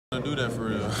to do that for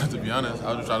real. To be honest, I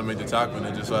was just trying to make the tackle, and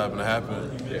it just so happened to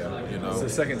happen. Yeah, you know. It's the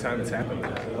second time it's happened,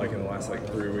 like in the last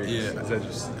 3 weeks. Yeah, Is that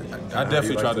just? I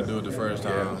definitely tried to do it the first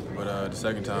time, but the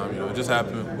second time, it just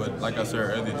happened. But like I said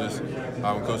earlier, just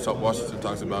when Coach Washington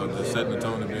talks about just setting the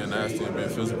tone and being nasty and being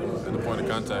physical at the point of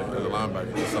contact as a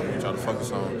linebacker, it's something we try to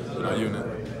focus on in our unit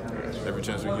every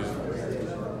chance we get.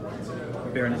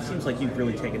 Baron, it seems like you've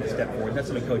really taken a step forward. That's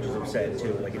what the coaches have said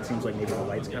too. Like it seems like maybe the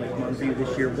lights kind of come on for you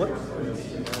this year.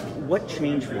 What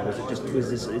changed for you?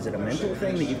 Is it a mental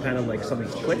thing that you kind of like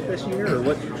something's clicked this year, or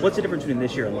what's the difference between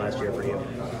this year and last year for you?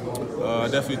 I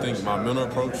definitely think my mental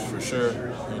approach for sure.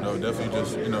 Definitely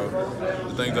just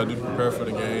the things I do to prepare for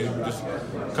the game. Just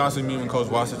constantly meeting with Coach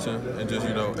Washington and just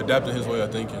adapting his way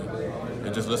of thinking.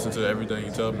 And just listen to everything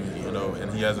he tells me,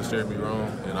 and he hasn't steered me wrong,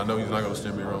 and I know he's not going to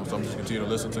steer me wrong, so I'm just continue to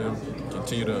listen to him,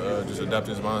 continue to just adapt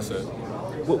his mindset.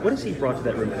 What has he brought to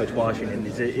that room, Coach Washington?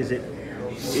 Is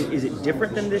it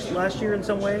different than this last year in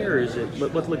some way, or is it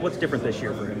what's different this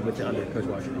year for him under Coach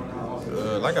Washington?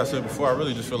 Like I said before, I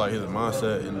really just feel like his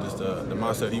mindset and just the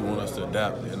mindset he wants us to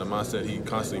adapt, and the mindset he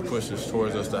constantly pushes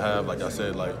towards us to have. Like I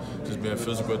said, like just being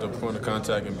physical at the point of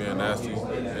contact and being nasty,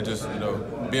 and just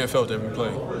being felt every play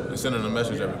and sending a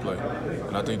message every play.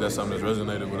 And I think that's something that's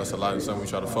resonated with us a lot, and something we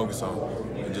try to focus on.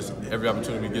 And just every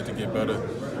opportunity we get to get better,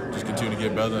 just continue to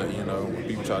get better. And, when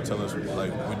people try to tell us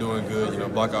like we're doing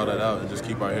good, block all that out and just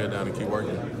keep our head down and keep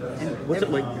working. And what's it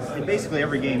like? In basically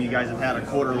every game, you guys have had a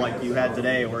quarter like you had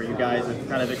today, where you guys have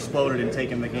kind of exploded and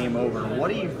taken the game over. What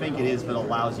do you think it is that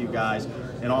allows you guys,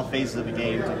 in all phases of the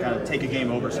game, to kind of take a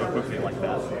game over so quickly like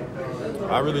that?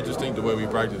 I really just think the way we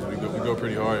practice, we go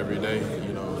pretty hard every day.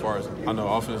 As far as I know,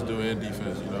 offense do and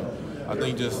defense. I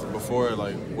think just before,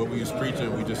 like what we was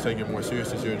preaching, we just take it more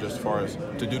serious this year, just as far as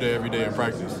to do that every day in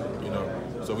practice.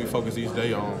 So we focus each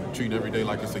day on treating every day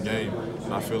like it's a game.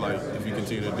 And I feel like if we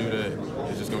continue to do that,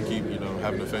 it's just going to keep,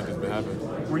 having the effect that's been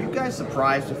happening. Were you guys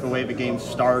surprised with the way the game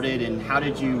started, and how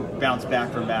did you bounce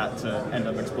back from that to end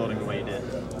up exploding the way you did?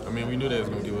 I mean, we knew they was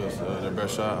going to give us their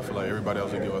best shot. I feel like everybody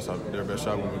else would give us their best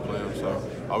shot when we play them.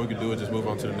 So all we could do is just move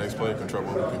on to the next play, control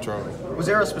what we control. Was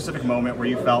there a specific moment where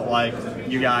you felt like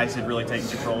you guys had really taken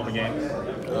control of the game?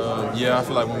 Yeah, I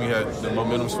feel like when we had the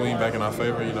momentum swing back in our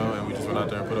favor, and we just went out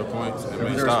there and put up points. And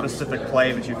was there a specific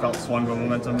play that you felt swung the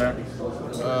momentum there?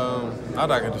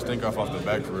 I can just think off the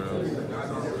back for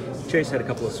real. Chase had a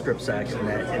couple of strip sacks in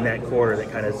that quarter that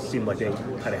kind of seemed like they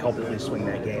kind of helped at least swing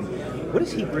that game. What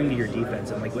does he bring to your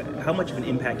defense, and how much of an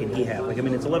impact can he have?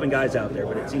 It's 11 guys out there,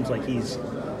 but it seems like he's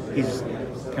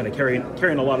kind of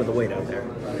carrying a lot of the weight out there.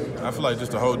 I feel like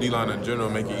just the whole D-line in general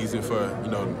make it easier for,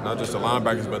 not just the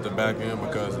linebackers but the back end,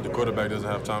 because the quarterback doesn't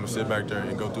have time to sit back there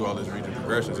and go through all his region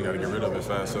progressions. You got to get rid of it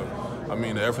fast. So,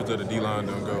 the efforts of the D-line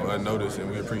don't go unnoticed, and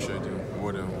we appreciate them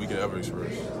more than we could ever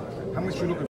express. How much are you looking